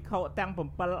ភិក្ខុទាំង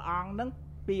7អង្គហ្នឹង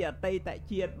ពីអតីត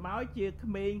ជាតិមកជាក្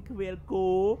មេងខ្វៀលគោ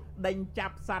ដេញចា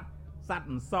ប់សត្វ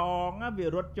អន្សងវា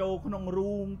រត់ចូលក្នុង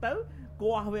រូងទៅ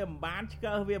គោះវាមិនបានឆ្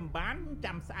កឹះវាមិនបាន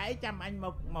ចាំស្អែកចាំអញម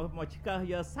កឆ្កឹះ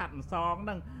យកសត្វអន្សងហ្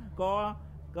នឹងក៏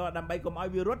ដើម្បីកុំឲ្យ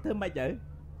វារត់ធ្វើម៉េចទៅ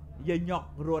យើងញុក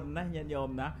រត់ណាញាតិញោម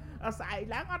ណាស្អែក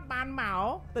ឡើងអត់បានមក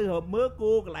ទៅរមើ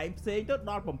គោកន្លែងផ្សេងទៅ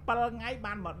ដល់7ថ្ងៃ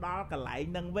បានមកដល់កន្លែង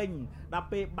ហ្នឹងវិញដល់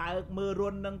ពេលបើកមើលរ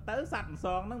ត់ហ្នឹងទៅសត្វអន្ស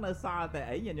ងហ្នឹងនៅសល់តែ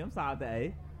អីញាតិញោមសល់តែអី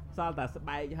សល់តែស្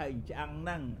បែកហើយឆ្អឹងហ្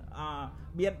នឹង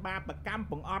មានបាបកម្ម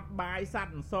បង្អត់បាយសត្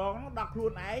វអន្សងដល់ខ្លួ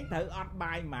នឯងត្រូវអត់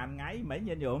បាយប្រហែលថ្ងៃមិន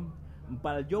ញាតិញោម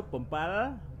7យប់7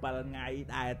ថ្ងៃ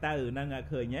ដែរទៅហ្នឹង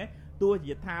ឃើញទេទោះ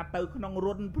ជាថាទៅក្នុង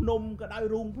រុនភ្នំក៏ដោយ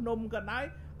រូងភ្នំក៏ដោយ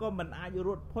ក៏មិនអាច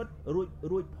រួច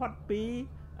ផុតពី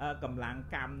កម្លាំង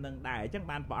កម្មនឹងដែរអញ្ចឹង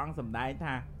បានព្រះអង្គសម្ដែង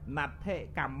ថាណដ្ឋិ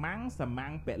កម្មੰសមੰ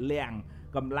ពលំ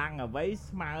កម្លាំងអ្វី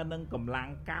ស្មើនឹងកម្លាំង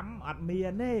កម្មអត់មា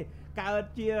នទេកើត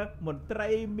ជាមន្ត្រី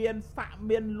មានស័ក្តិ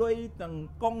មានលុយទាំង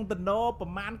កុងតណូប្រ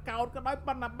មាណកោតក៏ដោយ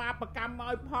ប៉ុន្តែបាបកម្ម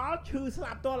ឲ្យផលឈឺស្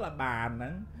លាប់ទល់តែបានហ្នឹ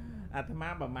ងអាត្មា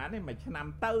ប្រមាណនេះមួយឆ្នាំ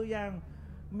ទៅយ៉ាង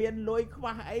មានលុយខ្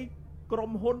វះអីក្រុ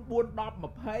មហ៊ុន4 10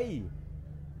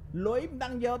 20លុយមិនដឹ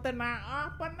ងយកទៅណាអ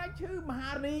ស់ប៉ុន្តែឈឺម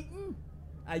ហារាជ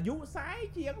អាយុ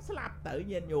40ជាងស្លាប់ទៅ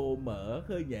ញាតិញោមមើល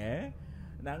ឃើញទេ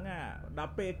ហ្នឹងដ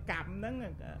ល់ពេលកម្មហ្នឹង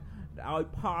ឲ្យ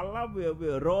ផល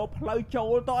វារោផ្លូវចូ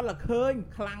លតលឃើញ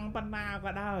ខ្លាំងប៉ុណ្ណា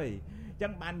ក៏ដោយអញ្ចឹ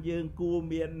ងបានយើងគួរ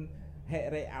មានហិ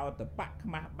រិអោតបៈខ្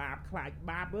មាស់បាបខ្លាច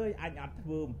បាបអើយអញអត់ធ្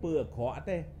វើអំពើអាក្រក់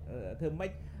ទេធ្វើម៉េ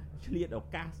ចឆ្លៀតឱ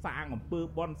កាសសាងអំពើ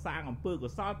បុណ្យសាងអំពើកុ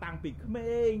សលតាំងពីក្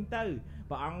មេងទៅ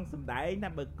ព្រះអង្គសម្ដែងថា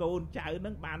បើកូនចៅនឹ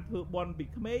ងបានធ្វើបុណ្យពី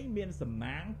ក្មេងមានសំ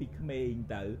ណាងពីក្មេង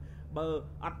ទៅបើ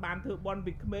អត់បានធ្វើបុណ្យ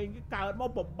ពីក្មេងគេកើតមក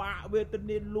ពិបាកវេទ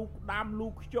នាលូកដាំលូ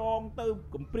កខ្យងទៅ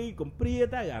កំព្រា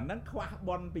ទៅអាហ្នឹងខ្វះ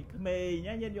បុណ្យពីក្មេង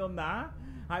ណាញាតិញោមណា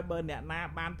ហើយបើអ្នកណា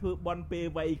បានធ្វើបុណ្យពេល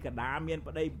វ័យកដាមាន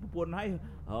ប្តីប្រពន្ធហើយ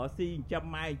ស៊ីចិញ្ចឹម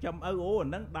ម៉ែចិញ្ចឹមឪអូអា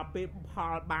ហ្នឹងដល់ពេលផ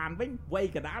លបានវិញវ័យ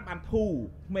កដាបានធូរ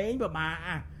ក្មេងពិបាក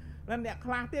អ្នក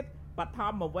ខ្លះទៀតបឋ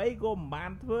មអ្វីក៏មិនបា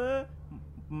នធ្វើ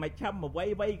មិនឆឹមអ្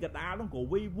វីកដាលនោះក៏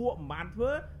វិវក់មិនបានធ្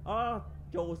វើ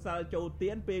ចូលសិលចូលទៀ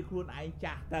នពេលខ្លួនឯង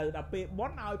ចាស់ទៅដល់ពេលប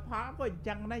ន់ឲ្យផលក៏អញ្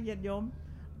ចឹងដែរញាតិញោម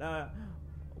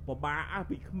ពិបាក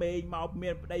ពីក្មេងមកមា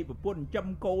នប្តីប្រពន្ធចិញ្ចឹម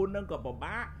កូននឹងក៏ពិ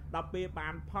បាកដល់ពេលបា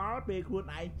នផលពេលខ្លួន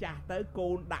ឯងចាស់ទៅកូ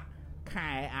នដាក់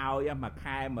ខែឲ្យមួយ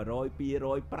ខែ100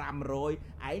 200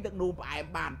 500ឯងទឹកនោះផ្អែម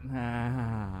បាត់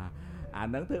អា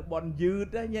ហ្នឹងធ្វើបន់យឺត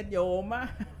ញាតិញោម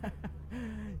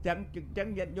ចឹង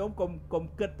ញាតិញោមកុំ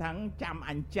គិតថាចាំ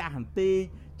អញចាស់បន្តិច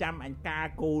ចាំអញការ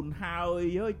កូនហើយ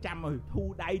ចាំឲ្យធូរ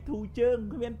ដៃធូរជើង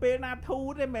គ្មានពេលណាធូរ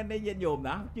ទេមែនទេញាតិញោម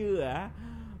ណាជឿ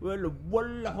វារវ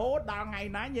ល់រហូតដល់ថ្ងៃ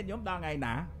ណាញាតិញោមដល់ថ្ងៃ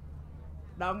ណា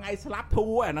ដល់ថ្ងៃស្លាប់ធូ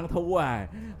រអាហ្នឹងធូរ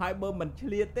ហើយបើមិនឆ្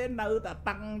លៀតទេនៅតែ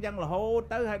តឹងចឹងរហូត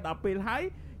ទៅហើយដល់ពេលហើយ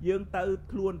យើងទៅ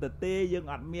ខ្លួនទៅទេយើង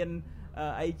អត់មាន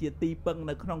អីជាទីពឹង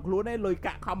នៅក្នុងខ្លួនឯងលុយ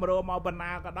កាក់ខំរមកបណ្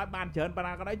ណាក៏ដោយបានច្រើនបណ្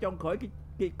ណាក៏ដោយចុងក្រោយ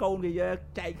គេកូនគេយក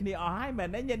ចែកគ្នាអស់ហើយមែន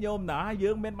ទេញាតិញោមណា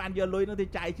យើងមានបានយកលុយនោះទៅ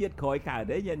ចែកជាតិក្រោយកើត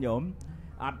ទេញាតិញោម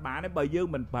អត់បានទេបើយើង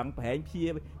មិនប្រឹងប្រែងព្យា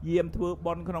យាមធ្វើ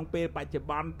បុណ្យក្នុងពេលបច្ចុប្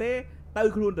បន្នទេទៅ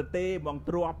ខ្លួនទៅទេហ្មង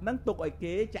ទ្របហ្នឹងទុកឲ្យ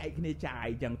គេចែកគ្នាចាយ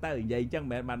អញ្ចឹងទៅនិយាយអញ្ចឹង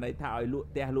មិនមែនបានន័យថាឲ្យលក់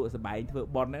ផ្ទះលក់សបែងធ្វើ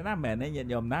បុណ្យទេណាមែនទេញាតិ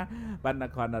ញោមណាប៉ុន្តែ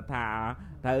គ្រាន់តែថា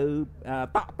ទៅ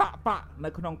តក់នៅ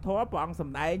ក្នុងធម៌ព្រះអង្គស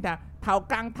ម្ដែងថាថោ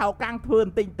កាំងធ្វើប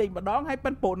ន្តិចម្ដងហើយ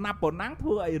ប៉ុនប៉ុណ្ណាំងធ្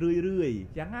វើឲ្យរឿយ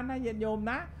អញ្ចឹងណាញាតិញោម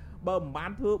ណាបើមិនបា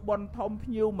នធ្វើបុណ្យធំ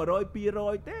ភ្ញៀវ100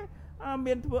 200ទេ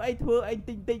មានធ្វើអី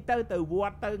តិចទៅវ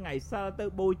ត្តទៅថ្ងៃសិលទៅ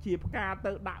បូជាផ្កា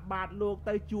ទៅដាក់បាតលោក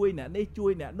ទៅជួយអ្នកនេះជួ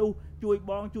យអ្នកនោះជួយ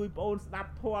បងជួយប្អូនស្ដា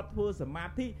ប់ធម៌ធ្វើសមា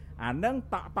ធិអាហ្នឹង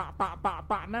តក់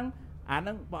ហ្នឹងអាហ្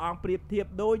នឹងព្រះអង្គប្រៀបធៀប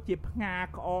ដូចជាផ្ងា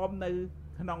ក្អមនៅ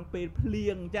ក្នុងពេលភ្លៀ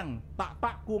ងអញ្ចឹងត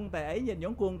ក់គួងតែអីញាតិញោ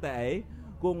មគួងតែអី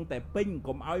គួងតែពេញ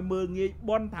កុំឲ្យមើលងាយ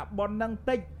បុណ្យថាបុណ្យហ្នឹង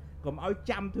តិចកុំឲ្យ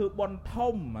ចាំធ្វើបុណ្យ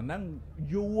ធំអាហ្នឹង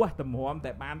យូរតម្រាំ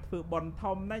តែបានធ្វើបុណ្យ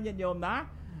ធំណាញាតិញោមណា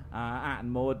អ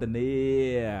នុមោទនី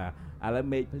ឥឡូវ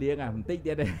មេឃភ្លៀងបន្តិច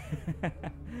ទៀតទេ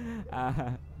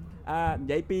និ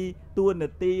យាយពីតួនា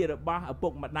ទីរបស់ឪពុ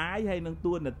កម្ដាយហើយនិង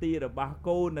តួនាទីរបស់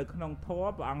កូននៅក្នុងធម៌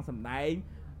ព្រះអង្គសម្ដែង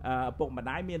ឪពុកម្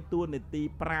ដាយមានតួនាទី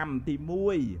5ទី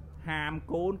1ហាម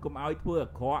កូនកុំឲ្យធ្វើអា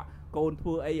ក្រក់កូនធ្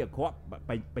វើអីអាក្រក់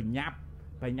បញ្ញា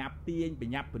ប់ទាញប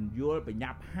ញ្ញាប់ពន្យល់បញ្ញា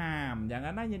ប់ហាមអញ្ចឹង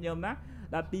ណាញាតិញោមណា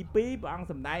ដល់ទី2ព្រះអង្គ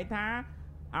សម្ដែងថា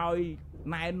ឲ្យ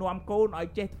ណែនាំកូនឲ្យ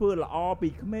ចេះធ្វើល្អពី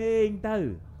ក្មេងទៅ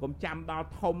កុំចាំដល់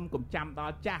ធំកុំចាំដ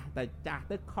ល់ចាស់តែចាស់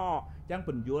ទៅខកអញ្ចឹង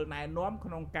បញ្យល់ណែនាំ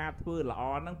ក្នុងការធ្វើល្អ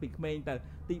ហ្នឹងពីក្មេងទៅ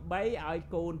ទី3ឲ្យ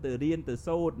កូនទៅរៀនទៅ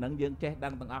សូត្រហ្នឹងយើងចេះដឹ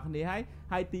ងទាំងអស់គ្នា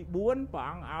ហើយទី4ព្រះ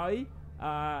អង្គឲ្យ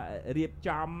រៀប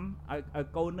ចំឲ្យ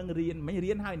កូននឹងរៀនមិន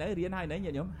រៀនហើយនៅ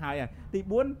ញាតិញោមហើយទី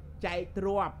4ចែកទ្រ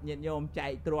ព្យញាតិញោមចែ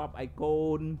កទ្រព្យឲ្យកូ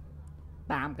ន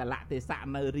តាមកលៈទេសៈ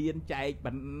នៅរៀនចែកប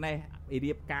ណ្ណេះ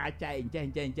រៀបការចែកអញ្ចឹ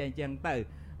ងទៅ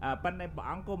ប៉ុន្តែព្រះ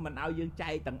អង្គក៏មិនឲ្យយើងចែ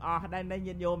កទាំងអស់ដែរ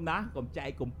ញាតិញោមណាកុំចែក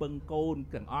កំពឹងកូន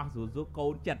ទាំងអស់ស្រួលកូ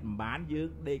នចិត្តមិនបានយើង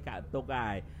ដេកកើតទុកហើ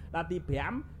យដល់ទី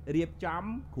5រៀបចំ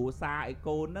គ្រួសារឲ្យ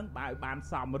កូននឹងឲ្យបាន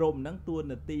សមរម្យនឹងទួ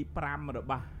នាទី5រ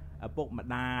បស់ឪពុកម្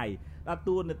ដាយដល់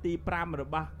ទួនាទី5រ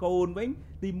បស់កូនវិញ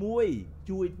ទី1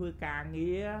ជួយធ្វើការ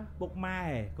ងារពុកម៉ែ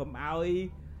កុំឲ្យ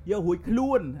យករួចខ្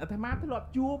លួនអាត្មាធ្លាប់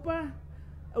ជួប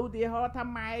ឧទាហរណ៍ថា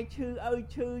ម៉ែឈឺឪ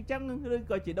ឈឺអញ្ចឹងឬ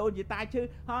ក៏ជីដូនជីតាឈឺ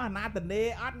ហោះអាណាតនេ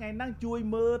អត់ថ្ងៃហ្នឹងជួយ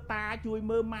មើលតាជួយ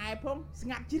មើលម៉ែផងស្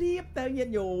ងាត់ជ្រាបទៅញា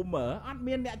តិញោមអត់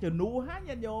មានអ្នកជំនួសហ่า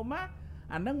ញាតិញោម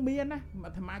អាហ្នឹងមានណា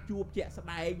អាត្មាជួបជាក់ស្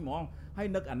ដែងហ្មងហើយ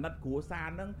នឹកអាណិតគ្រួសារ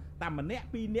ហ្នឹងតែម្នាក់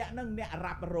ពីរនាក់ហ្នឹងអ្នក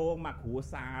រ៉ាប់រងមកគ្រួ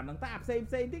សារហ្នឹងតែផ្សេង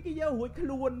ទៀតគេយករួចខ្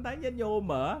លួនតែញាតិញោ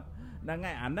មហ្នឹង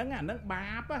ហើយអាហ្នឹងបា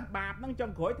បហ្នឹងចុ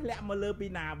ងក្រោយធ្លាក់មកលើពី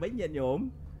ណាវិញញាតិញោម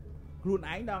ខ្លួន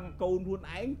ឯងដល់កូនខ្លួន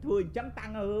ឯងធ្វើអញ្ចឹងតាំ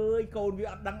ងអើយកូនវា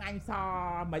អត់ដឹងអញស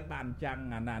មិនបានអញ្ចឹង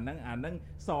អាហ្នឹង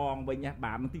សងវិញ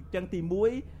បាទទីអញ្ចឹងទី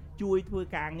1ជួយធ្វើ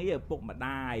ការងារឪពុកម្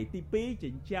ដាយទី2ចិ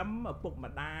ញ្ចឹមឪពុក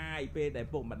ម្ដាយពេលដែល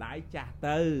ឪពុកម្ដាយចាស់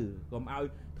ទៅកុំឲ្យ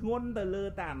ធ្ងន់ទៅលើ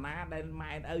តាណាដែល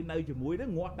ម៉ែឪនៅជាមួយទៅ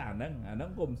ងាប់តាហ្នឹងអាហ្នឹ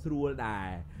ងក៏មិនស្រួលដែរ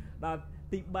ដល់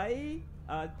ទី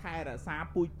3ថែរក្សា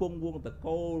ពូជពងវងត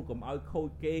កូលកុំឲ្យខូច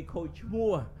គេខូចឈ្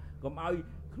មោះកុំឲ្យ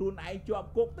ខ្លួនឯងជាប់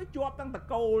គុកទៅជាប់ទាំងត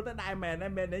កូលទៅដែរមែន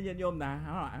ទេញាតិញោមណា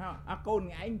អាកូន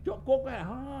ឯងជាប់គុក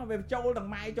វាចូលទាំង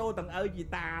ម៉ែចូលទាំងឪជី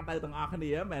តាទៅទាំងអស់គ្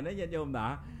នាមែនទេញាតិញោមណា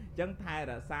អញ្ចឹងថែ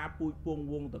រក្សាពូជពង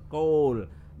វងតកូល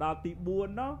ដល់ទី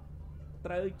4នោះ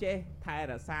ត្រូវចេះថែ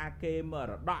រក្សាគេម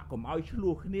រតកកុំឲ្យឆ្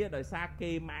លោះគ្នាដោយសារ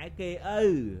គេម៉ែគេឪ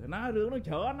ណារឿងនោះ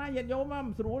ច្រើនណាញាតិញោមមិន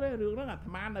ស្រួលទេរឿងហ្នឹងអា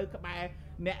ត្មានៅក្បែរ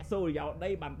អ្នកសូរិយោដី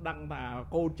បានដឹងថា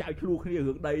កូនចៅឆ្លោះគ្នា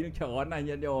រឿងដីនឹងច្រើនណា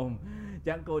ញាតិញោម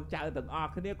ចឹងកូនចៅទាំងអ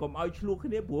ស់គ្នាកុំឲ្យឆ្លោះគ្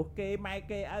នាព្រោះគេម៉ែ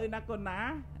គេឪណាកូនណា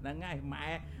ហ្នឹងហើយម៉ែ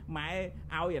ឲ្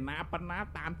យអាណាប៉ុណ្ណា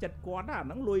តាមចិត្តគាត់អាហ្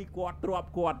នឹងលុយគាត់ទ្រប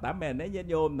គាត់តែមែនទេញាតិ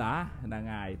ញោមណាហ្នឹង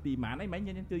ហើយទីម៉ានអីមិញ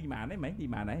ញាតិទីម៉ានអីមិញទី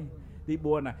ម៉ានអីទី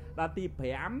4ណាដល់ទី5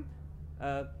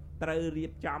ត្រូវរៀ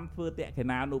បចំធ្វើតក្កិ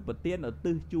ណានុប្រទានឧទ្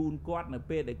ទិសជូនគាត់នៅ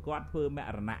ពេលដែលគាត់ធ្វើម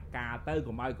រណកាលទៅ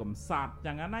កុំឲ្យកំសត់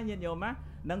ចឹងណាញាតិញោមណា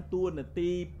នឹងទួនាទី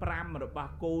5រប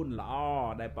ស់កូនល្អ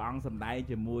ដែលព្រះអង្គសម្ដែង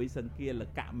ជាមួយសង្គាល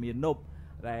កមានុប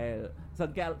ដែលស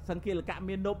ង្គាលក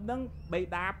មានុបហ្នឹងបិ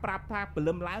តាប្រាប់ថាព្រ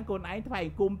លឹមឡើងកូនឯងថ្វាយអ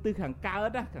ង្គមទិសខាងកើ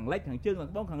តខាងលិចខាងជើងខាង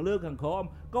ត្បូងខាងលើខាងក្រោម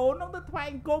កូនហ្នឹងទៅថ្វាយ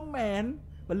អង្គមមែន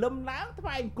ព្រលឹមឡើងថ្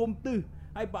វាយអង្គមទិស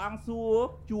ហើយព្រះអង្គសួរ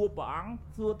ជួបព្រះអង្គ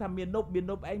សួរថាមានុបឯ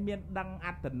ងមានដឹងអ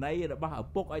ត្តន័យរបស់ឪ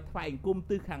ពុកឲ្យថ្វាយអង្គម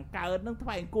ទិសខាងកើតហ្នឹងថ្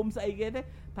វាយអង្គមស្អីគេទេ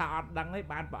ថាអត់ដឹងទេ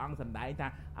បានព្រះអង្គសម្ដែងថា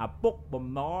ឪពុកបំ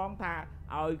ណងថា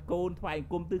ឲ្យកូនថ្វាយអ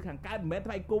ង្គមទិសខាងកើតមិនមែន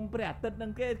ថ្វាយអង្គមព្រះអាទិត្យហ្នឹ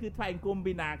ងគេគឺថ្វាយអង្គម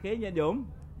ពីណាគេញាតិញោម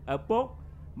ឪពុក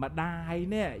ម្ដាយ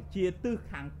នេះជាទិស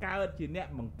ខាងកើតជាអ្នក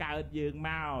បង្កើតយើងម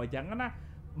កអញ្ចឹងណា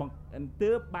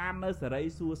ទើបបាននៅសេរី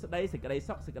សួស្តីសេចក្តី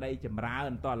សុខសេចក្តីចម្រើ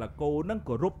នតលកូននឹង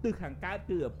គោរពទិសខាងកើត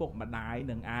គឺឪពុកម្ដាយ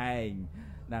នឹងឯង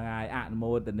ហ្នឹងហើយអនុ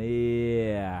មោទនា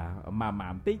មកប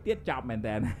ន្តិចទៀតចប់មែន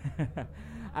តើ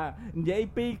និយាយ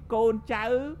ពីកូនចៅ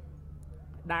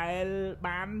ដែល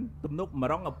បានទំនុកម្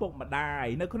រងឪពុកម្ដាយ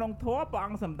នៅក្នុងធម៌ព្រះអ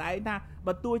ង្គសម្ដែងថា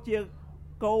បើទោះជា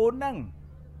កូនហ្នឹង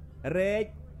រែក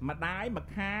ម្ដាយម្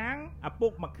ខាងឪពុ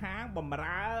កម្ខាងបំ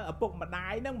រើឪពុកម្ដា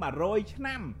យហ្នឹង100ឆ្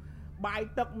នាំបាយ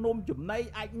ទឹកនំចំណី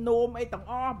អាចនោមអីទាំង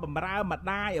អស់បំរើម្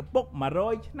ដាយឪពុក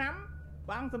100ឆ្នាំ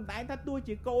ព្រះអង្គសម្ដែងថាទោះ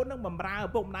ជាកូននឹងបំរើឪ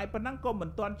ពុកម្ដាយប៉ុណ្ណឹងក៏មិន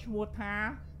ទាន់ឈ្មោះថា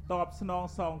តបស្នង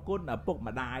សងគុណឪពុក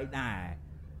ម្ដាយដែរ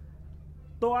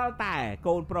ទាល់តែ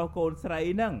កូនប្រុសកូនស្រី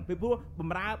ហ្នឹងពីព្រោះបំ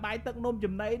រើបាយទឹកនំ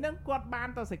ចំណីហ្នឹងគាត់បាន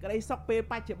តែសេចក្តីសុខពេល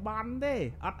បច្ចុប្បន្នទេ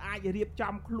អត់អាចរៀប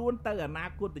ចំខ្លួនទៅអនា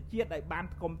គតជាតិឲ្យបាន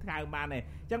ថ្កុំថ្កើងបានទេអ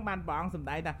ញ្ចឹងបានព្រះអង្គសម្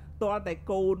ដែងថាទាល់តែ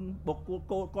កូនបុគ្គ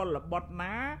លកុលបុត្រ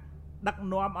ណាដឹក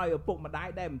នាំឲ្យឪពុកម្ដាយ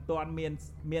ដែលមិនទាន់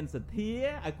មានសទ្ធា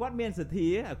ឲ្យគាត់មានសទ្ធា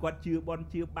ឲ្យគាត់ជឿបន់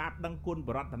ជឿបាបដឹងគុណប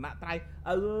រតនត្រ័យឪ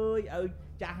អើយឪ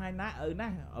ចាស់ហើយណាឪណា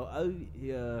ឪ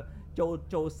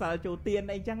ចូលសិលចូលទាន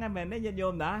អីចឹងហ្នឹងមែនទេញាតិញោ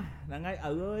មណាហ្នឹងហើយឪ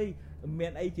អើយមា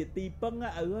នអីជាទីពឹងឪ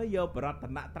អើយយកបរត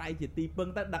នត្រ័យជាទីពឹង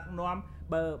ទៅដឹកនាំ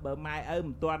បើម៉ែឪ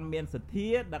មិនទាន់មានសទ្ធា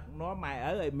ដឹកនាំម៉ែឪ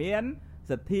ឲ្យមាន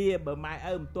សទ្ធាបើម៉ែ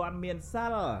ឪមិនទាន់មានសិ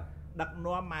លដឹក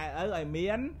នាំម៉ែឪឲ្យ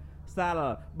មានសិល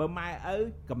បើម៉ែឪ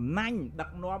កំណាញ់ដឹក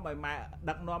នាំ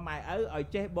ម៉ែឪឲ្យ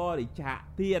ចេះបរិច្ចាគ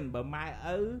ទានបើម៉ែ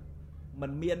ឪ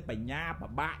mình miên bả nhà bà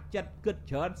bạ chất cứt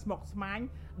chớn smok smang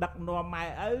đặc nô mai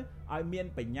ơi miên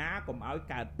bả nhà cũng ơi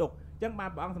cả tục chẳng mà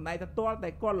bọn thằng này ta to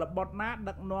tại con là bọt nát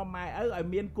đặc nô mai ơi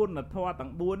miên côn là thoa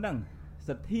tặng buôn nằng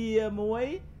sệt thia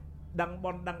muối đằng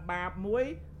bòn đằng bạp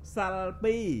muối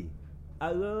salpi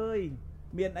ơi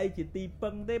miền ấy chỉ ti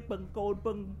pưng thế pưng côn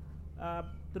pưng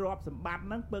drop sầm bát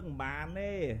nắng pưng bàn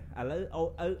nè lấy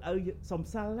sòng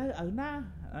sal lấy ở na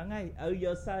ngay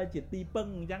giờ sao chỉ ti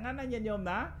pưng chẳng hạn nó nhân nhôm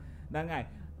đó đang ngày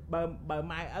bờ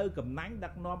mai cầm nánh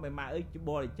đặc non bài mai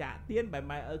bò trả tiền bài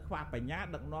mai khoa bài nhá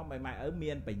đặc non bài mai ở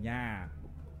miền bài nhà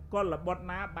con là bọt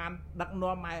ná ban đặc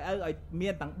non mai ở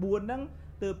miền tặng buôn nắng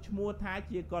từ mua thái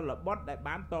chia con là bót đại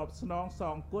bán tọp song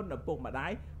song cuốn ở vùng mà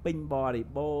đáy pin bò thì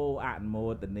bô ạn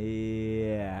mô tình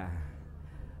nè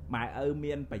mày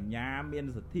miền bảnh nhà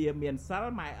miền sật thia miền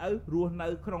sál mày rùa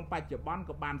nơi không phải chở bón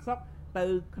của bàn sóc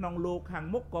từ không lô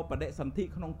hàng mốc có bờ đệ sân thị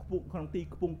không ti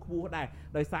cung khu đây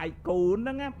đời sai cố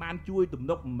nó nghe bàn chui tụm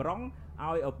nục rong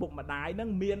ao ở bụng mà đáy nó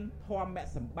miền thoa mẹ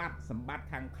sầm bát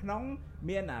hàng nóng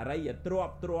miền ở đây giờ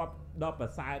trộp đo bờ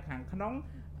sai hàng nóng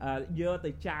giờ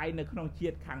từ chai nơi không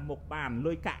chiết hàng một bàn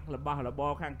lôi cạn là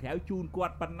bò hàng khéo chun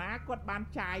quạt bàn ná quạt bàn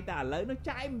chai ta lấy nó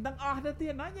chai mình đang thế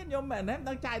tiên nói nhá nhôm mẹ ném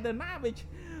đang chai từ ná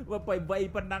và phải vậy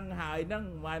bàn đang hài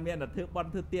nâng mai miền là thứ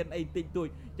bon thứ tiên ấy tinh tuổi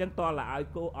chẳng to là ai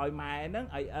cô ai mai nâng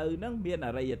ai nâng miền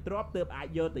ở đây giờ drop từ ai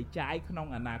giờ từ chai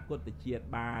không anh nào cô từ chiết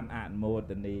bàn ạn một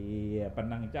từ này bàn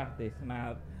đang chắc từ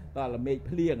na to là mê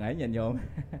phliêng ấy nhá nhôm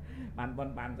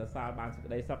bàn từ sao bàn sự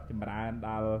đây sắp chìm bàn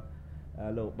đào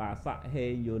lục bà sọ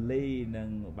hê dù ly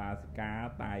nâng bà cá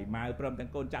tài mai prâm tăng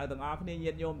côn chào tăng óc này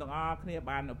nhiệt nhôm tăng óc này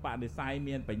bàn ở bạn để sai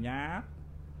miền phải nhá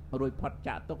rồi phật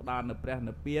trả tốc đòn ở pre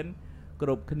ở piên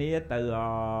cột kia từ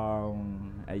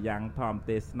dạng thòm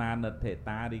tê snan ở thể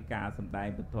ta đi cả sầm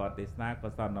đai bật thọ tê snan có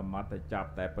son nằm mót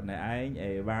chọc tại phần này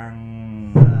ấy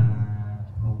vang